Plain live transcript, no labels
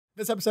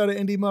This episode of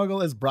Indie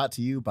Mogul is brought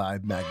to you by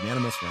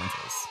Magnanimous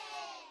Rentals.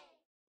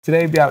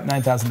 Today, about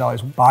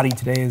 $9,000. Body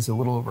today is a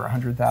little over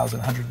 $100,000,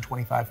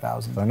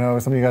 $125,000. I know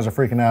some of you guys are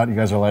freaking out. You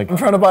guys are like, I'm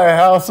trying to buy a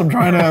house. I'm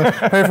trying to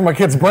pay for my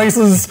kids'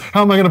 braces.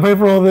 How am I going to pay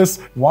for all this?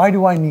 Why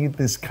do I need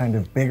this kind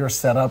of bigger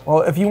setup?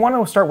 Well, if you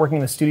want to start working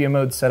in the studio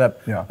mode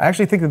setup, I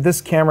actually think that this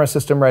camera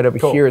system right over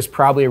here is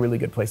probably a really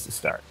good place to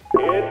start.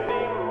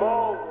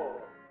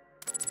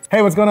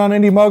 Hey, what's going on,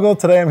 Indie Mogul?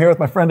 Today I'm here with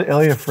my friend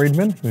Ilya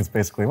Friedman, who's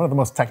basically one of the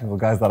most technical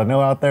guys that I know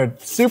out there.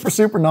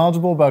 Super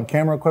knowledgeable about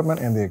camera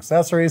equipment and the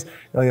accessories.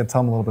 Ilya,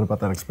 tell me a little bit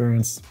about that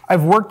experience.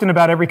 I've worked in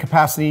about every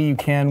capacity you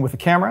can with a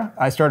camera.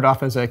 I started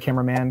off as a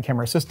cameraman,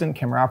 camera assistant,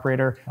 camera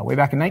operator, way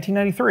back in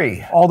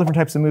 1993. All different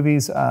types of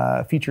movies,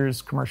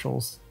 features,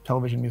 commercials,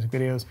 television, music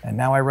videos. And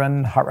now I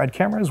run Hot Rod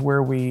Cameras,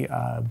 where we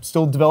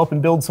still develop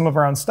and build some of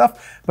our own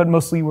stuff, but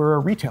mostly we're a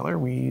retailer.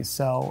 We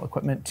sell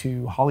equipment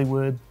to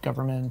Hollywood,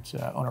 government,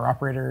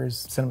 owner-operators,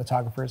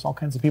 cinematographers, all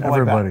kinds of people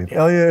like that.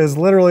 Ilya is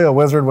literally a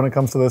wizard when it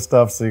comes to this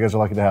stuff, so you guys are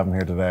lucky to have him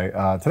here today.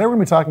 Today we're going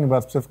to be talking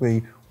about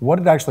specifically what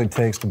it actually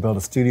takes to build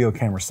a studio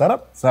camera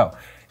setup. So,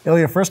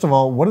 Ilya, first of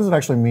all, what does it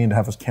actually mean to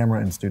have this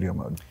camera in studio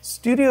mode?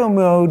 Studio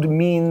mode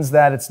means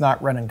that it's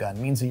not run and gun.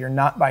 It means that you're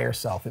not by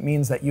yourself. It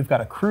means that you've got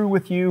a crew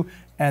with you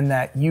and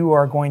that you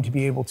are going to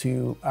be able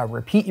to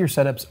repeat your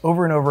setups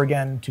over and over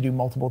again to do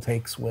multiple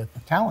takes with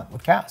talent,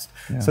 with cast.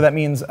 Yeah. So that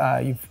means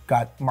you've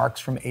got marks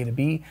from A to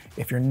B.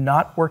 If you're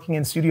not working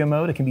in studio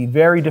mode, it can be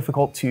very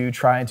difficult to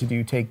try to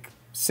do take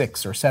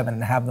 6 or 7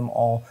 and have them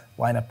all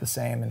line up the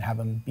same and have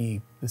them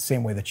be the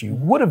same way that you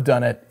would have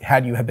done it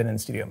had you have been in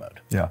studio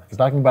mode. Yeah, we're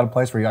talking about a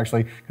place where you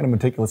actually kind of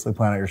meticulously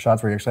plan out your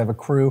shots, where you actually have a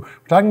crew.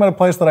 We're talking about a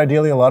place that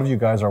ideally a lot of you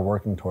guys are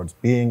working towards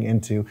being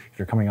into if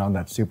you're coming on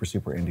that super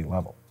indie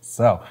level.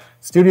 So,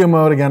 studio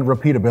mode, again,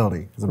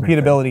 repeatability is a big thing.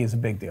 Repeatability is a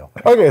big deal.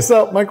 Okay,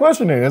 so my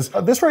question is,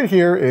 this right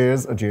here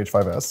is a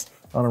GH5S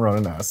on a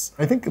Ronin S.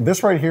 I think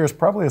this right here is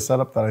probably a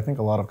setup that I think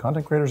a lot of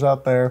content creators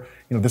out there,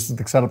 this is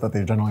the setup that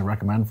they generally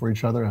recommend for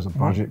each other as a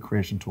budget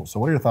creation tool. So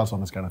what are your thoughts on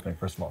this kind of thing,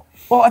 first of all?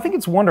 Well, I think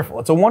it's wonderful.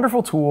 It's a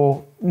wonderful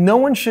tool. No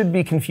one should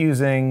be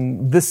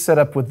confusing this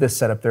setup with this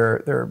setup.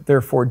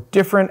 They're for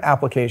different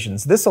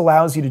applications. This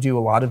allows you to do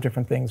a lot of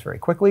different things very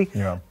quickly.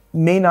 Yeah.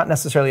 May not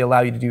necessarily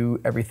allow you to do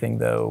everything,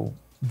 though,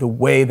 the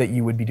way that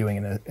you would be doing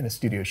in a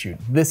studio shoot.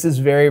 This is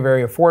very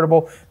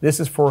affordable.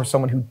 This is for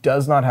someone who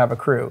does not have a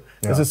crew.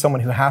 Yeah. This is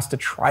someone who has to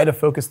try to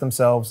focus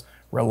themselves,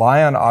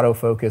 rely on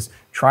autofocus,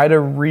 try to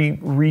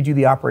redo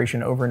the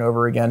operation over and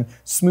over again,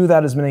 smooth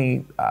out as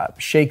many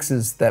shakes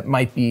as that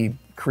might be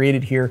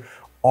created here.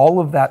 All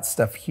of that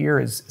stuff here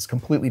is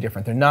completely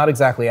different. They're not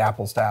exactly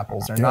apples to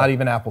apples. They're not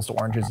even apples to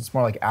oranges. It's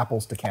more like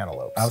apples to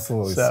cantaloupes.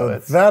 Absolutely. So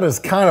that is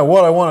kind of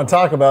what I want to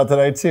talk about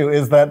today too,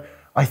 is that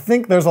I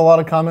think there's a lot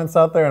of comments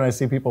out there, and I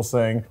see people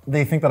saying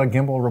they think that a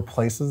gimbal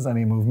replaces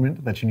any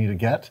movement that you need to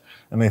get,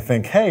 and they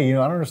think, hey, I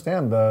don't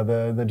understand,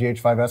 the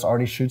GH5S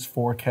already shoots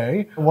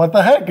 4K. What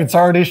the heck? It's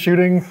already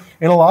shooting,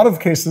 in a lot of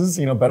cases,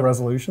 better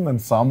resolution than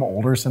some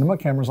older cinema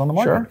cameras on the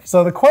market. Sure.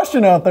 So the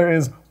question out there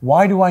is,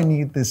 why do I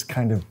need this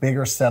kind of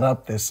bigger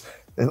setup? This,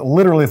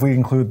 literally, if we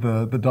include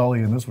the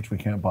Dolly in this, which we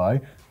can't buy,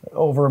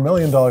 over $1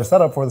 million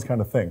setup for this kind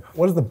of thing.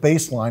 What is the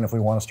baseline if we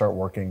want to start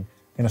working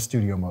in a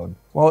studio mode?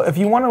 Well, if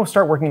you want to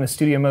start working in a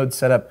studio mode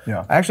setup,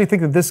 I actually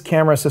think that this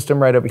camera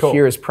system right over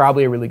here is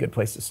probably a really good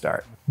place to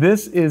start.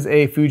 This is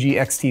a Fuji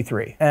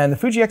X-T3, and the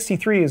Fuji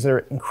X-T3 is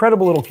an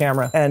incredible little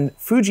camera, and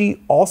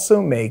Fuji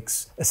also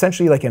makes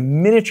essentially like a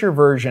miniature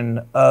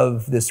version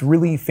of this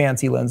really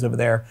fancy lens over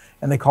there,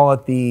 and they call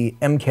it the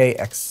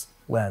MKX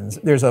lens.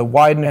 There's a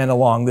wide and a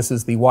long. This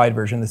is the wide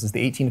version. This is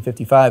the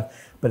 18-55,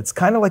 but it's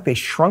kind of like they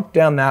shrunk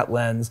down that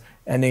lens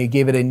and they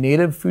gave it a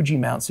native Fuji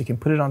mount, so you can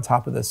put it on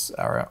top of this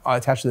or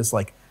attach to this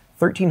like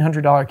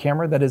 $1,300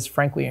 camera that is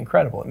frankly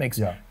incredible. It makes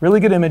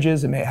really good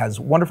images. It has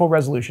wonderful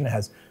resolution. It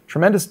has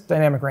tremendous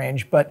dynamic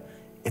range, but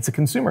it's a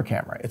consumer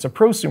camera. It's a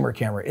prosumer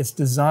camera. It's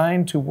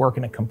designed to work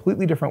in a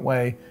completely different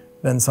way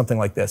than something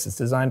like this. It's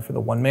designed for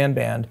the one-man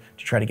band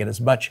to try to get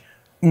as much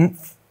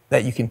oomph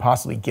that you can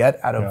possibly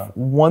get out of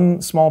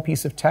one small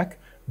piece of tech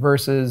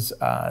versus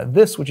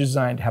this, which is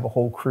designed to have a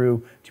whole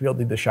crew to be able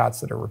to do the shots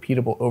that are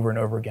repeatable over and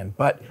over again.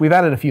 But we've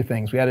added a few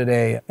things. We added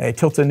a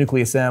Tilta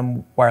Nucleus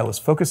M wireless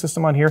focus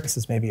system on here. This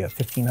is maybe a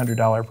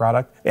 $1,500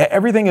 product.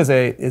 Everything is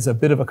a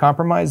bit of a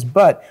compromise,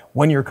 but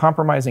when you're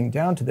compromising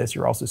down to this,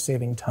 you're also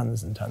saving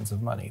tons and tons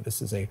of money.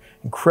 This is a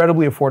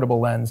incredibly affordable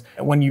lens.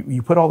 When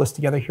you put all this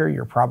together here,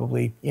 you're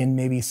probably in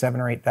maybe $7,000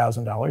 or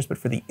 $8,000. But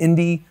for the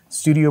indie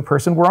studio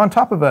person, we're on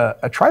top of a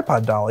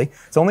tripod dolly.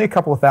 It's only a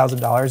couple of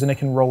 $1,000s, and it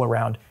can roll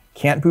around.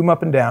 Can't boom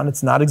up and down.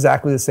 It's not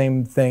exactly the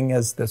same thing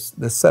as this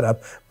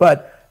setup,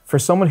 but for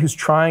someone who's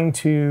trying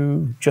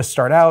to just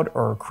start out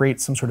or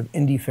create some sort of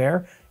indie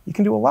fare, you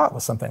can do a lot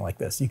with something like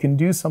this. You can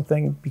do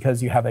something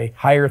because you have a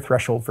higher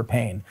threshold for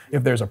pain.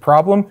 If there's a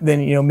problem,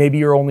 then maybe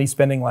you're only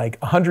spending like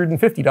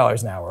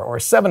 $150 an hour or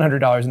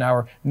 $700 an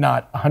hour,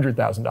 not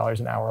 $100,000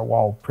 an hour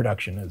while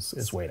production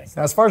is waiting.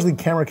 Now, as far as the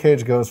camera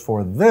cage goes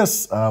for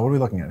this, what are we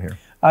looking at here?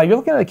 You're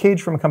looking at a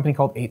cage from a company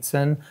called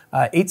 8sin.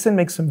 8sin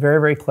makes some very,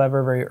 very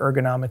clever, very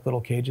ergonomic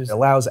little cages. It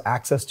allows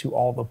access to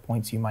all the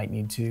points you might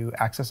need to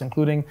access,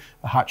 including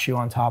the hot shoe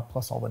on top,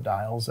 plus all the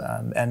dials,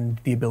 and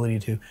the ability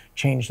to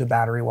change the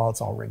battery while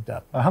it's all rigged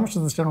up. How much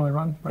does this generally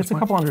run? It's a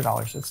couple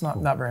 $100. It's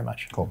not very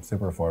much. Cool,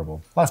 super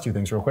affordable. Last two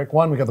things real quick.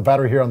 One, we got the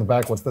battery here on the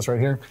back. What's this right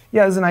here?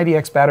 Yeah, it's an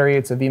IDX battery.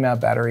 It's a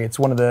VMAP battery. It's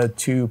one of the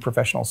 2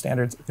 professional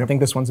standards. I think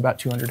this one's about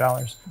 $200.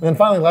 And then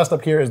finally, last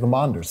up here is the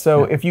monitors.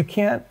 So if you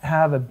can't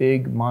have a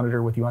big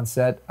monitor with you on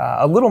set,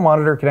 a little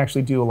monitor can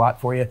actually do a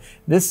lot for you.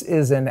 This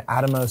is an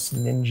Atomos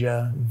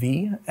Ninja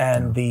V,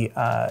 and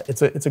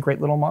it's a great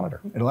little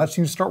monitor. It lets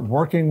you start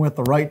working with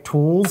the right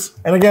tools.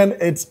 And again,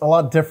 it's a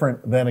lot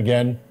different than,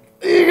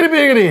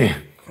 biggity,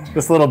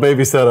 this little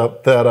baby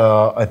setup that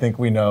I think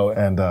we know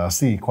and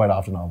see quite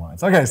often online.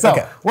 So,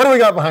 what do we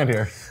got behind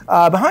here?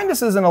 Behind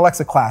us is an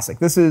Alexa Classic.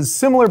 This is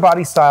similar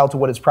body style to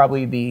what is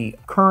probably the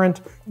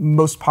current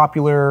most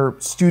popular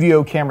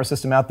studio camera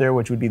system out there,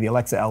 which would be the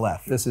Alexa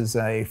LF. This is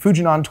a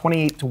Fujinon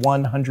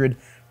 28-100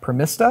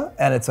 Permista,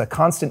 and it's a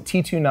constant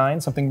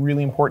T29, something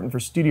really important for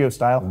studio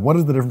style. What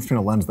is the difference between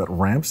a lens that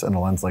ramps and a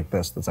lens like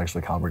this that's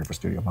actually calibrated for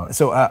studio mode?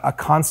 So a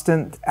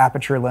constant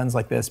aperture lens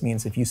like this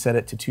means if you set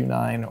it to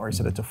 2.9 or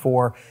set it to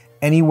 4,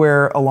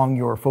 anywhere along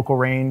your focal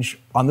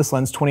range on this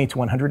lens,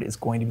 28-100 is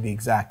going to be the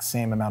exact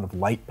same amount of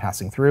light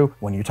passing through.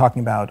 When you're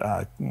talking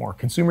about more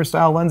consumer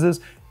style lenses,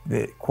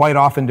 quite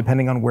often,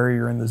 depending on where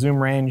you're in the zoom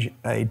range,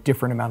 a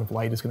different amount of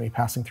light is going to be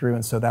passing through,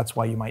 and so that's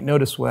why you might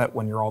notice that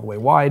when you're all the way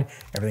wide,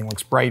 everything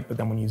looks bright, but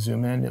then when you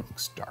zoom in, it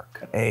looks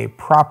dark. A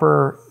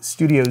proper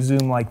studio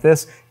zoom like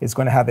this is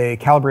going to have a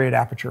calibrated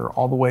aperture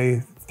all the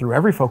way through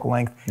every focal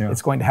length.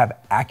 It's going to have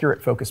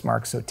accurate focus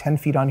marks, so 10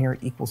 feet on here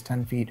equals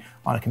 10 feet.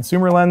 On a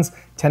consumer lens,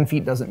 10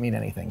 feet doesn't mean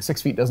anything.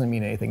 6 feet doesn't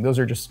mean anything. Those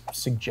are just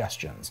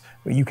suggestions.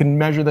 But you can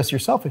measure this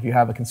yourself if you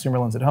have a consumer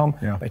lens at home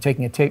by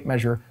taking a tape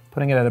measure,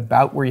 putting it at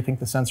about where you think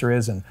the sensor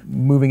is and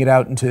moving it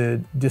out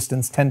into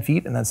distance 10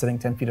 feet and then setting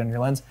 10 feet on your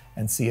lens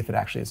and see if it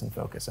actually is in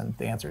focus. And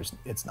the answer is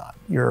it's not.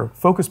 Your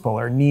focus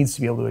puller needs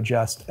to be able to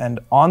adjust. And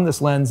on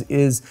this lens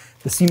is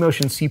the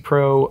C-Motion C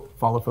Pro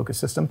follow focus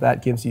system.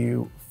 That gives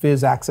you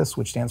Fizz axis,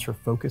 which stands for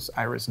focus,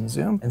 iris, and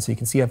zoom. And so you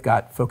can see I've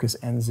got focus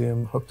and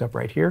zoom hooked up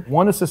right here.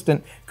 One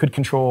assistant could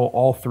control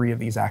all 3 of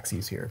these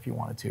axes here if you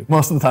wanted to.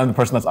 Most of the time, the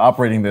person that's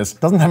operating this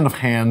doesn't have enough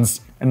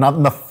hands and not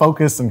enough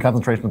focus and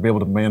concentration to be able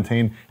to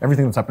maintain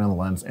everything that's happening on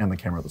the lens and the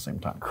camera at the same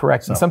time.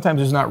 Correct. And sometimes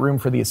there's not room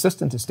for the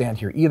assistant to stand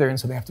here either, and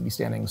so they have to be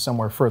standing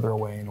somewhere further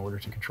away in order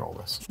to control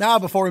this. Now,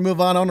 before we move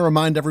on, I want to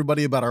remind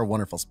everybody about our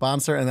wonderful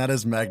sponsor, and that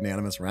is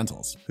Magnanimous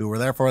Rentals, who were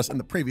there for us in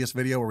the previous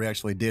video where we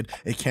actually did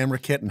a camera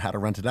kit and how to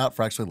rent it out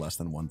for actually less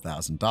than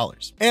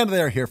 $1,000. And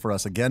they are here for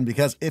us again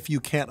because if you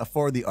can't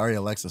afford the Arri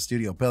Alexa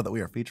Studio Build that we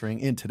are featuring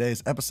in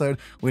today's episode,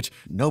 which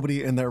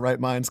nobody in their right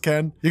minds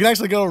can, you can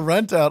actually go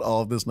rent out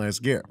all of this nice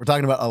gear. We're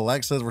talking about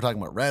Alexas, we're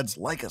talking about Reds,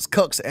 Leicas,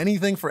 Cooks,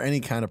 anything for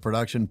any kind of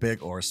production,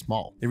 big or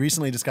small. They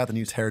recently just got the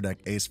new Teradek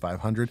Ace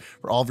 500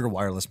 for all of your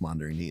wireless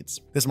monitoring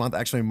needs. This month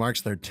actually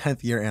marks their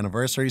 10th year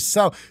anniversary,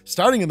 so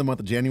starting in the month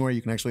of January,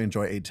 you can actually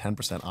enjoy a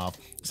 10% off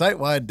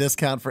site-wide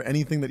discount for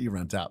anything that you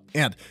rent out.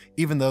 And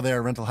even though they are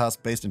a rental house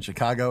based in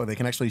Chicago, they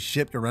can actually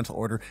ship your rental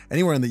order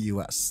anywhere in the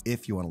US.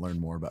 If you want to learn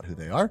more about who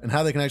they are and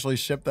how they can actually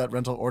ship that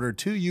rental order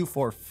to you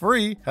for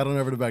free, head on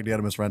over to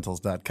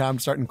magnanimousrentals.com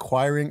to start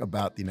inquiring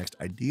about the next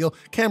ideal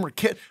camera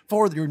kit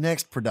for your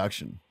next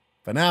production.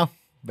 But now,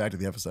 back to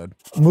the episode.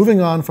 Moving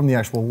on from the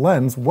actual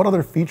lens, what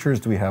other features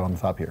do we have on the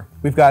top here?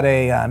 We've got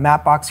a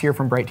matte box here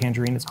from Bright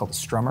Tangerine. It's called the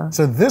Strummer.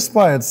 So this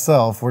by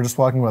itself, we're just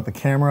talking about the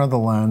camera, the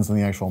lens, and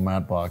the actual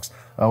matte box.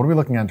 What are we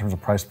looking at in terms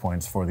of price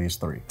points for these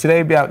 3?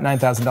 Today, about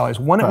 $9,000.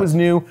 When it was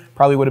new,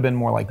 probably would have been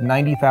more like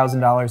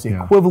 $90,000.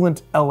 The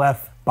equivalent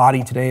LF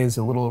body today is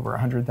a little over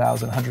 $100,000,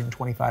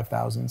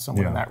 $125,000,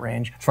 somewhere in that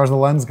range. As far as the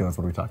lens goes,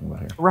 what are we talking about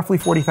here? Roughly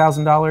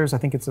 $40,000. I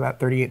think it's about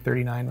 $38,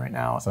 $39 right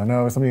now. So I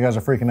know some of you guys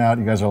are freaking out.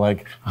 You guys are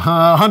like,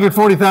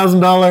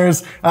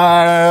 $140,000.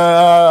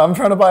 I'm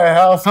trying to buy a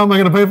house. How am I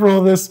going to pay for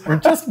all this? We're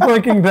just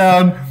breaking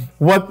down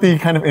what the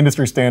kind of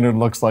industry standard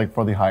looks like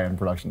for the high-end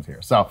productions here.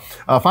 So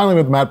finally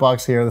with matte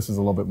box here, this is a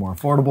little bit more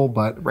affordable,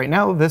 but right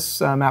now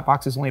this matte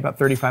box is only about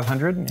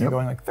 $3,500, and you're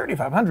going like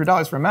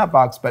 $3,500 for a matte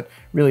box, but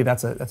really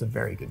that's a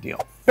very good deal.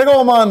 Big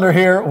old monitor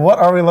here. What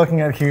are we looking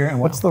at here, and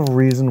what's the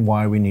reason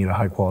why we need a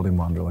high-quality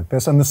monitor like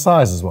this, and the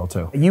size as well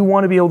too? You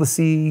want to be able to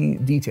see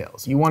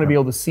details. You want to be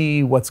able to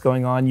see what's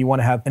going on. You want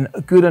to have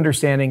a good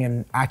understanding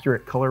and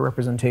accurate color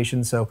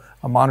representation. So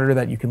a monitor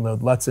that you can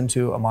load LUTs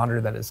into, a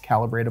monitor that is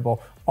calibratable,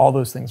 all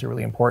those things are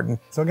really important.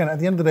 So again, at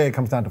the end of the day, it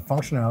comes down to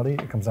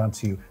functionality, it comes down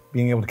to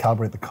being able to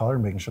calibrate the color,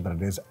 making sure that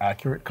it is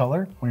accurate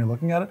color when you're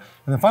looking at it.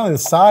 And then finally, the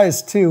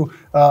size too.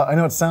 I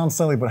know it sounds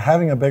silly, but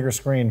having a bigger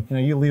screen,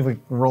 you leave a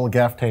roll of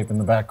gaff tape in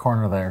the back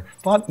corner there.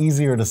 It's a lot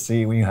easier to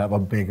see when you have a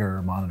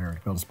bigger monitor to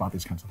be able to spot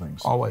these kinds of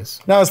things.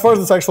 Always. Now, as far as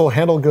this actual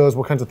handle goes,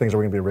 what kinds of things are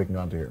we gonna be rigging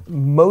onto here?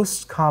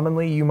 Most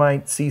commonly, you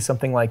might see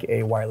something like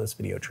a wireless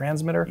video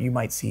transmitter. You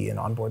might see an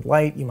onboard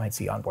light. You might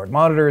see onboard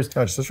monitors.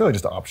 So it's really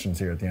just options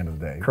here at the end of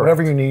the day. Correct.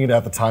 Whatever you need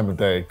at the time of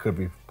day could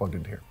be plugged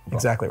into here.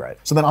 Exactly right.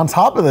 So then on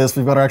top of this,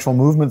 we've got our actual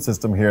movement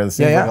system here. This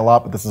seems like a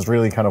lot, but this is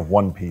really kind of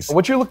one piece.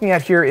 What you're looking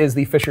at here is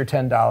the Fisher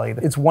 10 Dolly.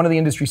 It's one of the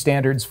industry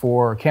standards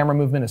for camera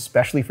movement,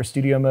 especially for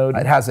studio mode.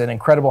 It has an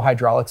incredible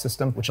hydraulic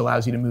system, which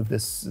allows you to move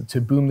this,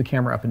 to boom the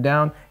camera up and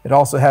down. It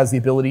also has the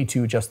ability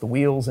to adjust the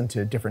wheels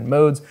into different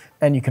modes,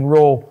 and you can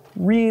roll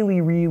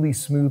really, really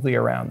smoothly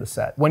around the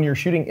set. When you're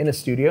shooting in a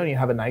studio and you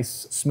have a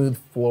nice smooth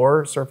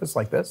floor surface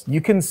like this, you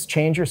can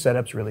change your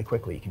setups really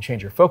quickly. You can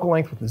change your focal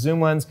length with the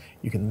zoom lens.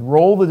 You can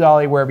roll the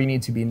dolly wherever you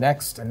need to be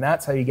next, and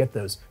that's how you get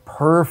those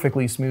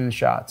perfectly smooth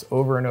shots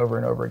over and over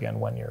and over again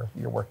when you're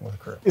working with a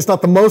crew. It's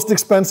not the most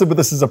expensive, but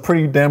this is a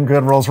pretty damn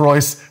good Rolls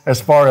Royce as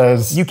far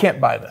as... You can't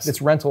buy this.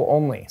 It's rental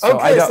only. So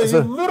okay, so you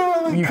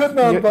literally could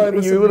not buy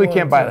this. You literally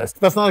can't buy this.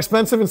 That's not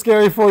expensive and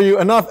scary for you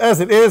enough as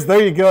it is.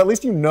 There you go. At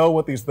least you know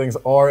what these things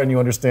are and you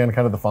understand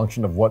kind of the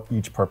function of what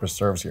each purpose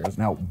serves here.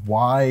 Now,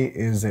 why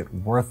is it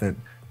worth it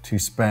to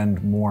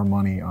spend more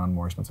money on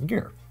more expensive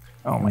gear?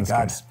 Oh my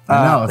God.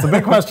 No, it's a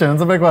big question.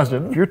 It's a big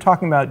question. If you're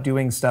talking about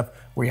doing stuff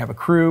where you have a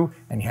crew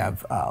and you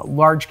have a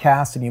large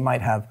cast and you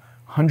might have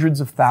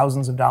hundreds of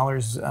thousands of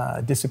dollars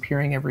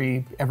disappearing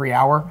every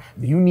hour,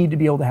 you need to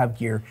be able to have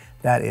gear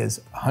that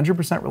is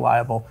 100%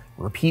 reliable,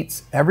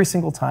 repeats every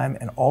single time,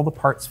 and all the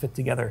parts fit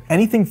together.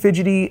 Anything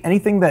fidgety,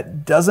 anything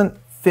that doesn't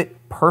fit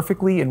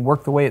perfectly and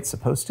work the way it's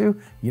supposed to,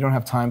 you don't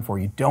have time for.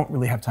 You don't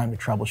really have time to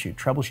troubleshoot.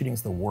 Troubleshooting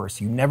is the worst.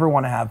 You never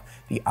want to have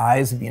the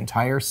eyes of the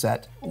entire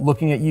set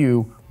looking at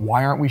you.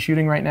 Why aren't we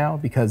shooting right now?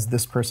 Because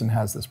this person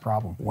has this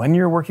problem. When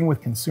you're working with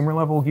consumer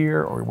level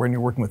gear or when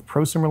you're working with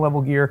prosumer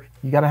level gear,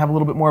 you got to have a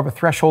little bit more of a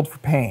threshold for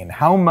pain.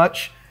 How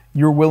much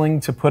you're willing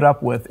to put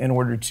up with in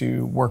order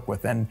to work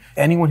with. And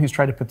anyone who's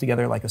tried to put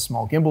together like a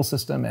small gimbal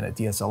system and a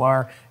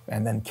DSLR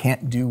and then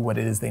can't do what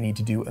it is they need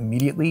to do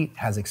immediately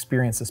has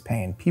experienced this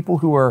pain. People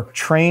who are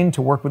trained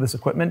to work with this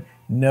equipment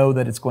know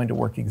that it's going to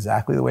work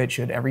exactly the way it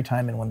should every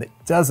time, and when it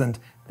doesn't,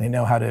 they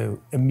know how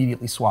to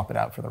immediately swap it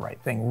out for the right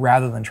thing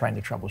rather than trying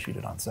to troubleshoot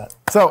it on set.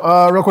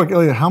 So real quick,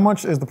 Ilya, how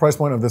much is the price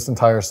point of this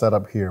entire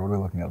setup here? What are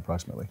we looking at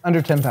approximately?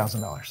 Under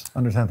 $10,000.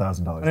 Under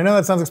 $10,000. And I know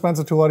that sounds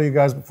expensive to a lot of you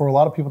guys, but for a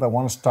lot of people that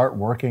want to start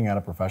working at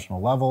a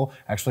professional level,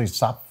 actually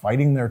stop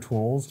fighting their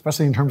tools,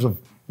 especially in terms of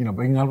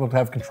being able to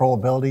have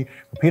controllability,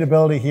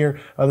 repeatability here.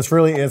 This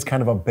really is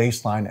kind of a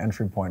baseline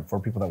entry point for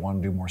people that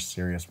want to do more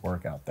serious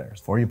work out there.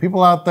 For you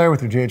people out there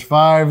with your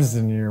GH5s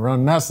and your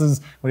own messes,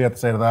 what do you have to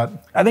say to that?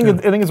 I think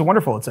it's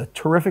wonderful. It's a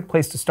terrific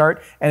place to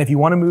start. And if you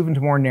want to move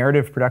into more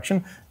narrative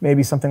production,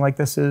 maybe something like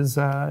this is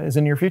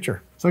in your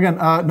future. So again,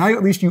 now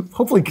at least you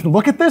hopefully can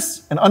look at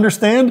this and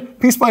understand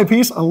piece by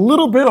piece a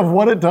little bit of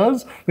what it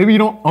does. Maybe you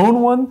don't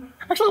own one.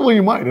 Actually, well,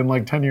 you might. In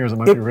like 10 years, it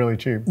might be really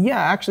cheap. Yeah,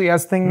 actually,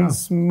 as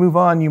things move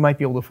on, you might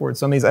be able to afford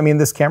some of these. I mean,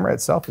 this camera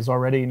itself is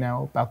already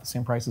now about the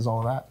same price as all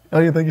of that.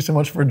 Elliot, thank you so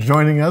much for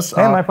joining us.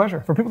 Hey, my pleasure.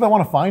 For people that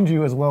want to find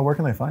you as well, where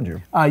can they find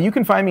you? You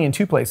can find me in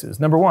two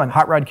places. Number one,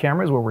 Hot Rod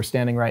Cameras, where we're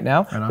standing right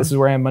now. This is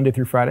where I am Monday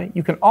through Friday.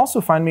 You can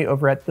also find me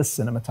over at the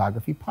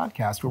Cinematography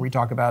Podcast, where we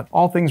talk about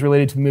all things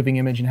related to the moving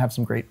image and have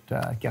some great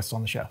guests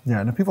on the show.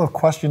 Yeah, and if people have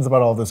questions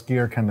about all this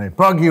gear, can they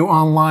bug you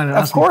online and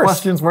ask you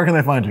questions? Where can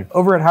they find you?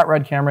 Over at Hot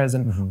Rod Cameras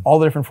and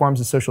all the different forms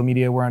of social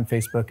media. We're on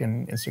Facebook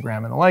and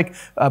Instagram and the like.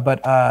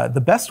 But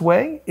the best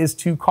way is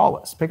to call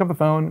us. Pick up the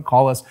phone,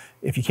 call us.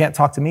 If you can't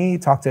talk to me,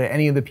 talk to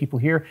any of the people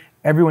here.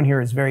 Everyone here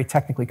is very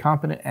technically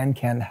competent and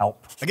can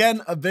help.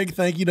 Again, a big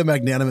thank you to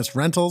Magnanimous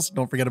Rentals.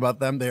 Don't forget about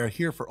them. They are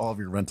here for all of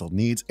your rental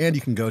needs, and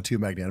you can go to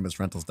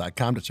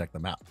magnanimousrentals.com to check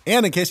them out.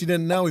 And in case you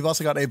didn't know, we've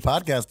also got a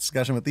podcast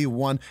discussion with the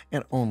one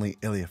and only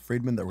Ilya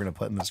Friedman that we're going to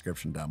put in the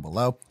description down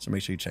below, so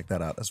make sure you check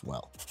that out as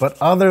well.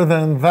 But other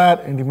than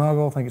that, Indie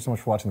Mogul, thank you so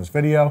much for watching this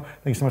video.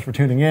 Thank you so much for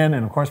tuning in,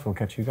 and of course, we'll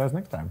catch you guys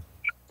next time.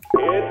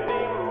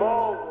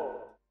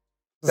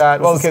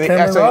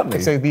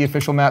 The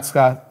official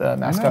mascot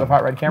of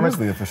Hot Rod Cameras.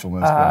 He is the official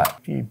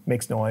mascot. He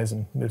makes noise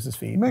and moves his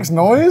feet. He makes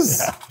noise?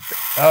 Yeah.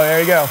 Oh,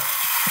 there you go.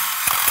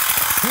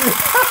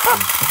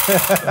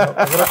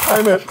 I'm gonna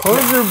time it.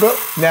 Close your belt.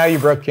 Now you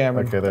broke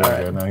Cameron. Okay, there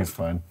we go. Now he's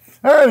fine.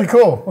 All righty,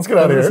 cool. Let's get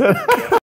out of here.